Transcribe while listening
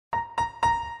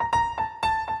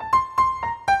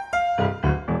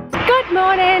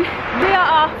morning, we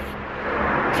are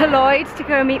off to Lloyd's to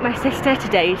go and meet my sister.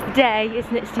 Today is the day,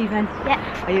 isn't it, Stephen?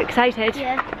 Yeah. Are you excited?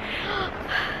 Yeah.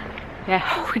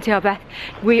 Yeah, we can see our breath.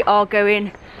 We are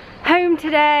going home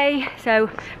today. So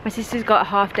my sister's got a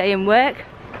half day in work.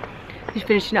 She's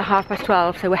finishing at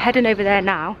 12:30, so we're heading over there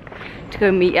now to go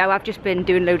and meet her. I've just been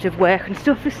doing loads of work and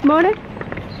stuff this morning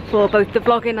for both the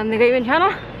vlogging and the gaming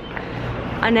channel.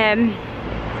 And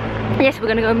yes, we're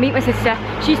gonna go and meet my sister.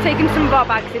 She's taking some of our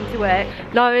bags into work.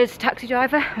 Laura's taxi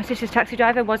driver, my sister's taxi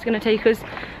driver, was gonna take us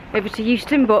over to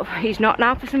Euston, but he's not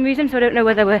now for some reason, so I don't know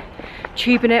whether we're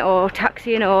tubing it or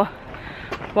taxiing or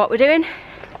what we're doing.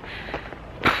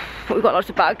 But we've got lots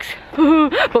of bags.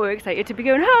 But we're excited to be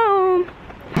going home.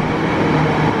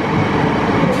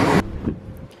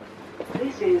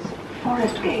 This is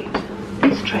Forest Gate.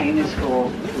 This train is for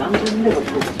London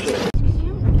Liverpool Street.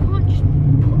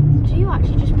 Do you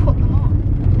actually just put them on?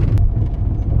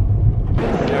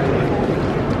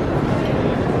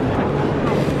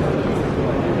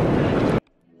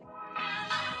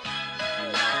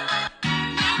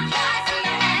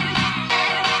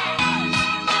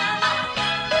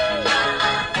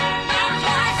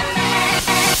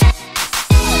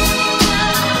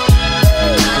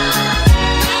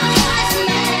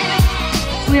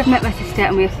 We have met my sister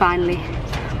and we are finally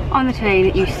on the train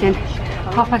at Euston.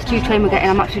 2:30 train we're getting.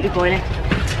 I'm absolutely boiling.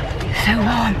 So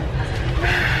warm.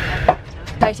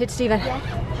 Excited, Stephen? Yeah.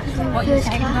 What are you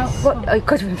excited about? What? Oh,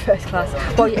 because we're in first class.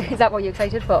 Is that what you're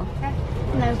excited for?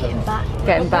 No, getting back.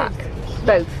 Getting back.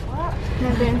 Both.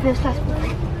 No, going first class.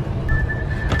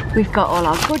 We've got all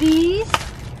our goodies.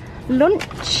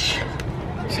 Lunch.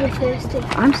 So thirsty.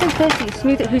 I'm so thirsty.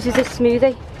 Smoothie. Whose is this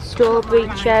smoothie? Strawberry,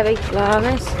 cherry,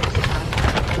 Laura's.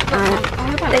 And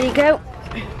there you go.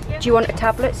 Do you want a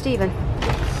tablet, Stephen?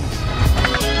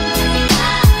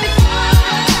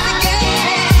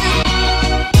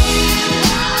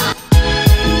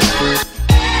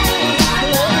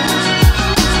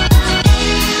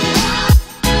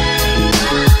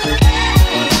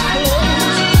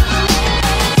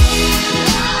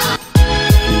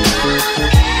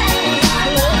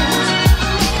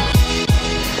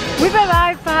 We've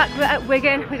arrived back, we're at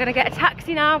Wigan. We're gonna get a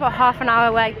taxi now, about half an hour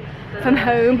away from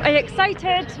home. Are you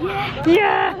excited? Yeah.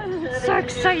 Yeah, so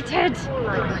excited.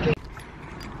 That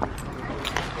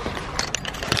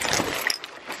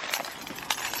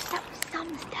was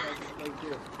Sam's dad.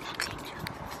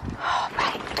 Oh,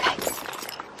 right, okay.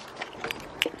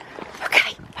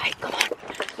 Okay, right, come on.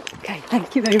 Okay,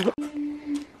 thank you very much.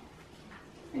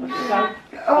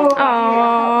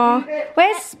 Oh,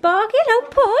 where's Sparky? Hello,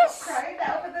 puss.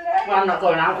 Well, I'm not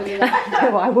going out with you. No,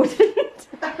 I wouldn't.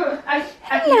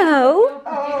 Hello.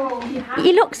 Oh,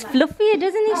 He looks fluffier,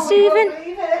 doesn't he, Stephen?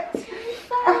 believe it.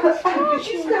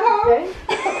 She's gone.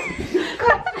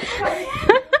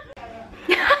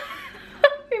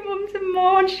 My mum's in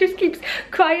mourn. She just keeps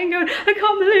crying, going, I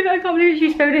can't believe it, I can't believe it.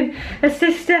 She's phoning her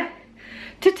sister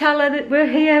to tell her that we're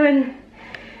here and...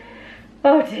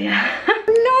 Oh dear.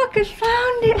 Look, I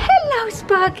found it. Hello,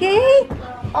 Sparky.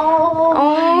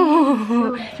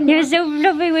 Oh, you're so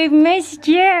fluffy, we've missed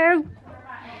you.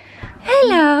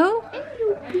 Hello.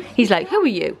 He's like, who are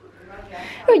you?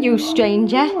 Who are you,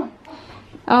 stranger?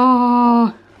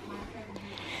 Oh.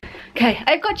 Okay,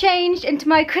 I've got changed into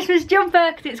my Christmas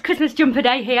jumper because it's Christmas jumper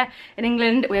day here in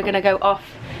England. We're going to go off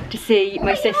to see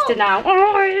my sister now.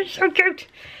 Oh, it's so cute.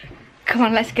 Come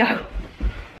on, let's go.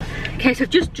 Okay, so I've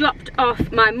just dropped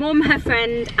off my mum, her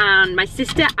friend and my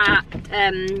sister at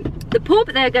the pub.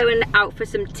 They're going out for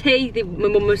some tea. My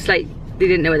mum was like, they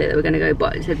didn't know whether they were going to go,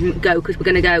 but I said go because we're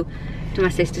going to go to my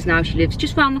sister's now. She lives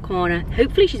just round the corner.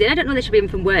 Hopefully she's in. I don't know whether she'll be in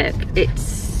from work. It's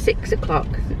 6 o'clock.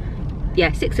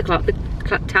 Yeah, 6 o'clock. The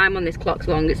time on this clock's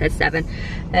wrong. It says 7.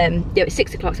 Yeah, it's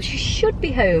 6 o'clock, so she should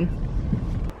be home.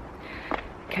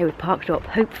 Okay, we've parked up.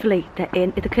 Hopefully they're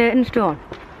in. Are the curtains drawn?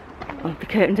 Oh, the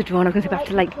curtains are drawn. I'm going to have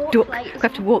to like duck. We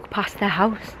have to walk past their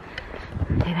house.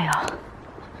 Here they are.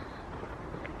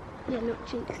 Yeah, look,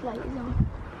 cheeks light is on.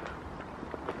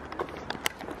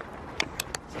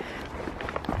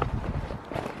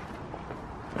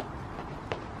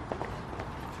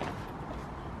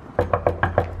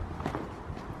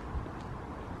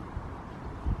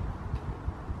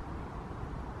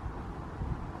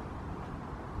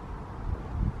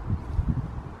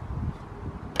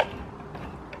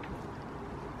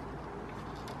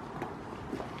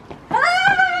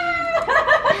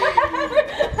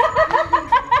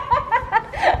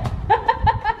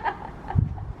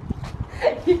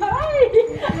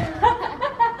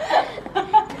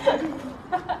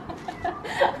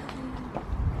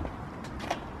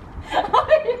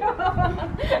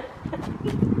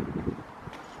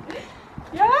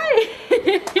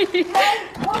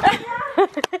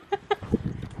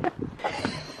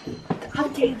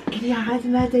 Auntie, can you hide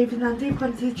in there, David and Andy?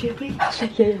 Gone to the chippy.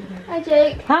 Hi,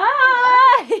 Jake.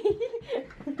 Hi!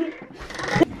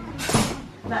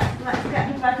 Let's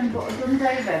get the bread and butter done,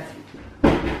 David.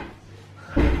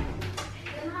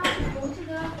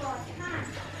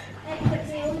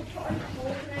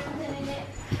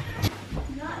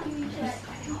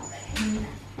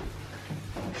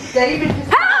 David, just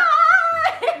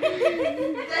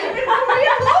David, hurry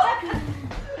up!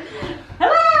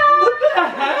 Hello! What the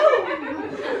hell?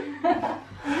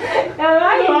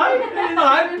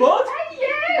 Alright, bud.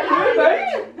 Hey,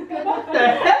 mate. What the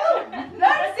hell? No,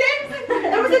 seriously.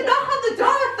 There was a knock on the door.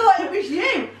 I thought it was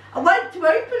you. I went to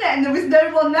open it and there was no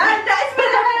one there. That's when I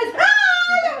heard, hi!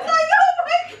 I was like, oh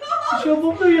my god. Is your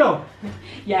mum here?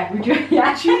 Yeah, we do.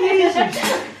 Yeah. Jesus.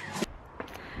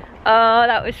 Oh,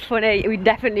 that was funny. We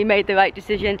definitely made the right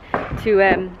decision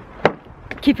to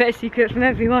keep it a secret from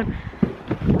everyone.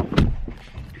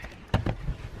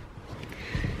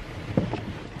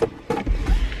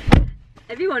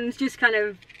 Everyone's just kind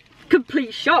of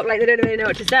complete shock, like they don't really know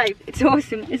what to say. It's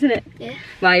awesome, isn't it? Yeah.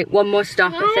 Right, one more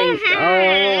stop, I think.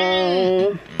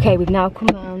 Oh. Okay, we've now come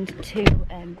round to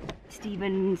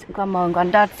Stephen's grandma and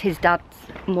granddad's, his dad's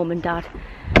mum and dad.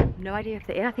 No idea if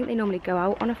they're in. I think they normally go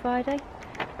out on a Friday.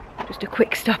 Just a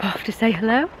quick stop off to say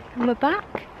hello, and we're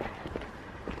back.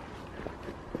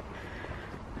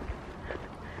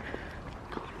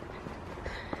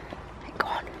 Go on. Go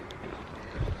on.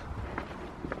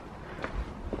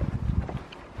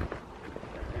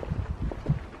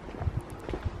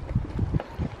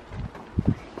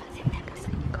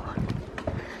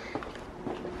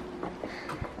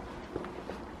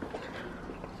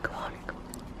 Go on. Go on.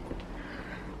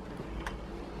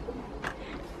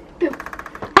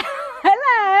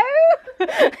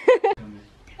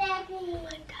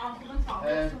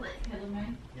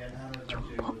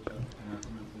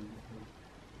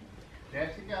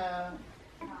 Jessica.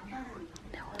 No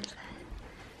one's there.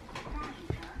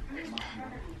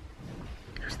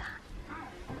 Who's that?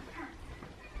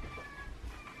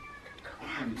 Go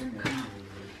on.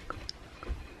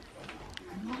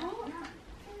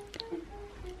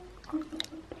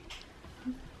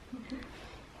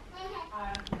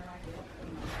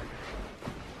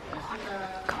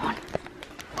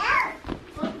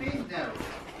 What big no?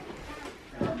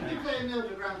 You say no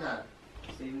to Grandad.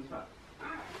 Stephen's back.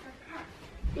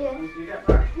 Yeah. Once you get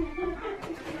back.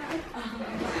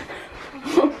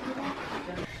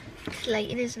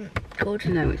 Lighting isn't good.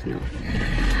 No, it's not.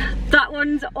 That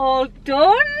one's all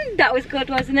done. That was good,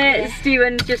 wasn't it? Yeah.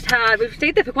 Stephen's just had, we've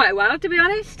stayed there for quite a while, to be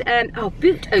honest. Oh,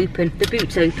 boot open. The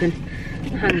boot's open.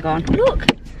 Hang on. Look,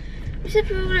 we said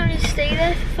we were only stay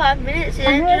there for 5 minutes. It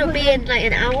ended up being like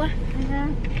an hour.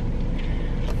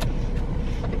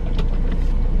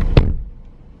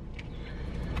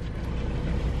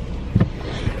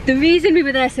 The reason we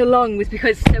were there so long was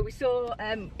because we saw,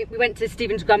 we went to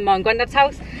Stephen's grandma and granddad's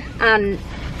house, and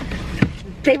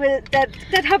they were dead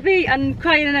happy and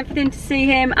crying and everything to see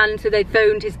him, and so they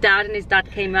phoned his dad, and his dad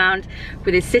came round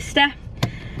with his sister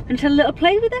and had a little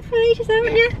play with her for ages,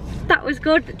 haven't you? That was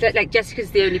good. Like,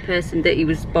 Jessica's the only person that he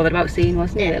was bothered about seeing,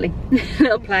 wasn't he, really?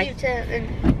 Little play. Computer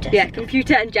and Jessica. Yeah,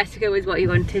 computer and Jessica was what he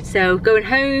wanted. So going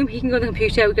home, he can go on the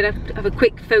computer. We're going to have a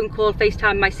quick phone call,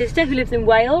 FaceTime my sister who lives in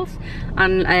Wales,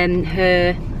 and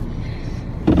her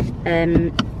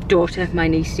daughter, my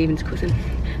niece, Stephen's cousin.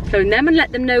 Phone them and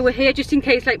let them know we're here, just in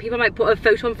case like people might put a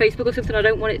photo on Facebook or something. I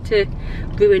don't want it to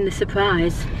ruin the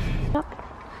surprise.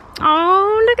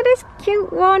 Oh, look at this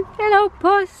cute one. Hello,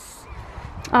 puss.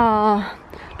 Oh,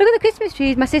 look at the Christmas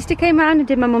trees. My sister came round and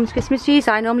did my mum's Christmas trees.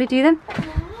 I normally do them.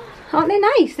 Aren't they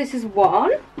nice? This is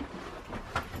one.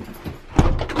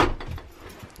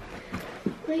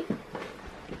 Wait.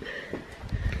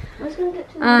 I was gonna get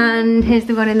to And here's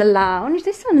the one in the lounge.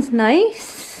 This one's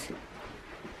nice.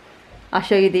 I'll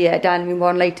show you the dining room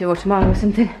one later or tomorrow or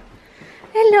something.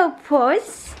 Hello,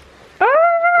 puss. Ah.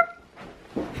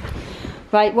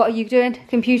 Right, what are you doing?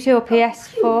 Computer or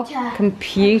PS4?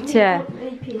 Computer.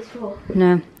 PS4.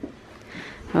 No.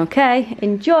 Okay,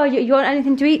 enjoy. You want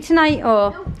anything to eat tonight,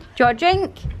 or do you want a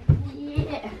drink?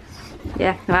 Yes.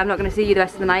 Yeah, no, I'm not going to see you the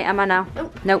rest of the night, am I now?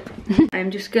 Nope.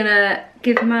 I'm just going to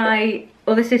give my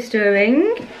other sister a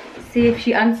ring, see if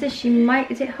she answers. She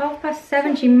might, is it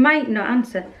 7:30? She might not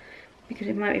answer, because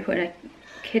it might be putting a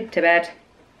kid to bed.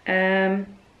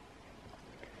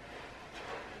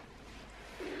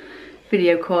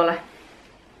 Video caller.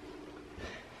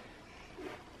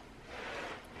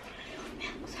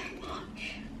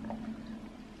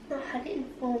 I've had it in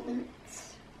 4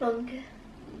 months longer.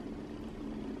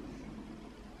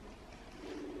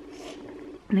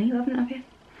 No, you haven't, have you?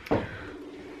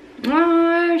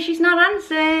 Oh, she's not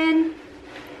answering.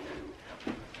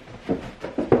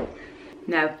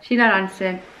 No, she's not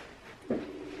answering.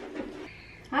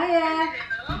 Hiya.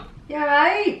 You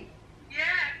alright? Yeah,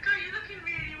 God, you're looking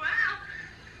really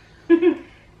well.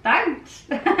 Thanks.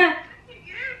 God, you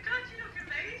look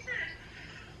amazing.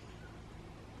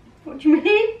 What do you mean?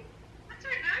 I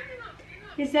don't know, you look.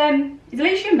 Is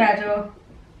Alicia in bed or?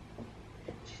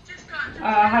 She's just got.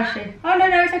 Oh, has she? Oh no,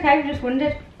 no, it's okay. We just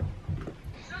wondered.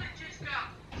 She's only just got.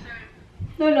 So.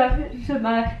 No, no, it doesn't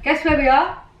matter. Guess where we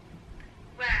are?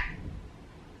 Where?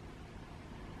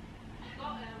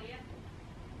 Got earlier.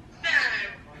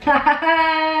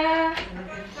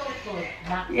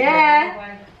 No.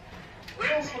 Yeah.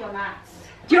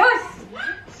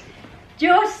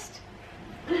 Just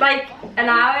like an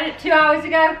hour, 2 hours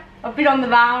ago, I've been on the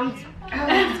rounds,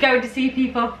 just going to see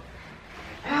people.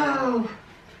 Oh.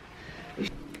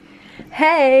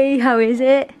 Hey, how is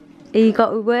it? You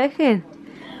got it working?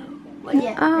 Well,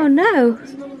 yeah. Oh no.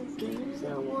 There's none of the games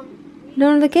that I want.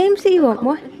 None of the games that you want?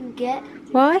 What? I can get.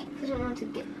 Why? I don't know how to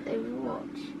get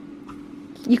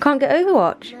Overwatch. You can't get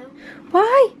Overwatch? No.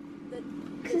 Why?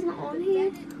 Because it's not on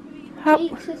here. How?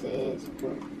 Jake says it is.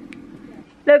 But...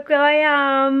 Look where I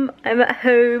am. I'm at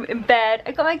home in bed.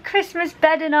 I got my Christmas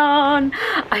bedding on.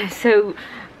 I'm so,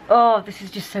 oh, this is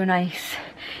just so nice.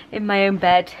 In my own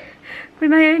bed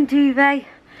with my own duvet.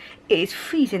 It is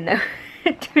freezing though.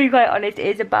 To be quite honest, it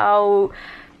is about,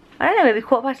 I don't know, maybe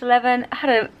 11:15. I had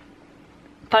a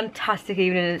fantastic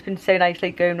evening and it's been so nice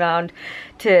like going round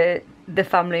to the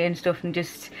family and stuff and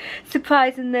just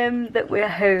surprising them that we're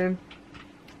home.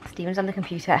 Stephen's on the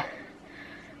computer.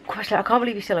 Gosh, I can't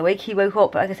believe he's still awake. He woke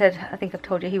up, like I said, I think I've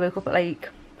told you, he woke up at like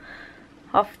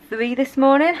 3:30 this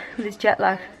morning with his jet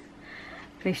lag.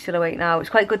 And he's still awake now. It's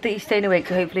quite good that he's staying awake,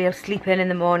 so hopefully he'll sleep in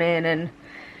the morning and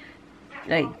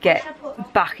like get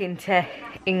back into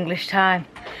English time.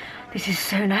 This is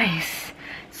so nice.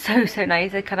 So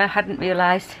nice. I kind of hadn't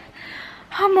realised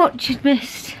how much I'd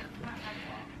missed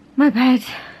my bed.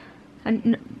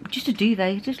 And just a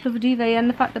duvet. Just love a duvet, and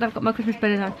the fact that I've got my Christmas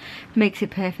bedding on makes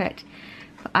it perfect.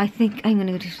 I think I'm going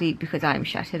to go to sleep because I'm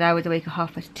shattered. I was awake at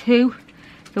 2:30.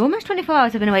 So almost 24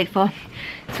 hours I've been awake for.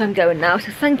 So I'm going now.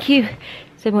 So thank you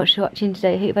so much for watching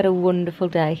today. I hope you've had a wonderful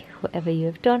day, whatever you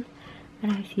have done.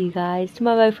 And I'll see you guys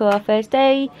tomorrow for our first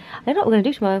day. I don't know what we're going to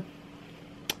do tomorrow.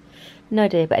 No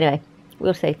idea, but anyway,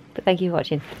 we'll see. But thank you for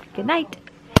watching. Good night.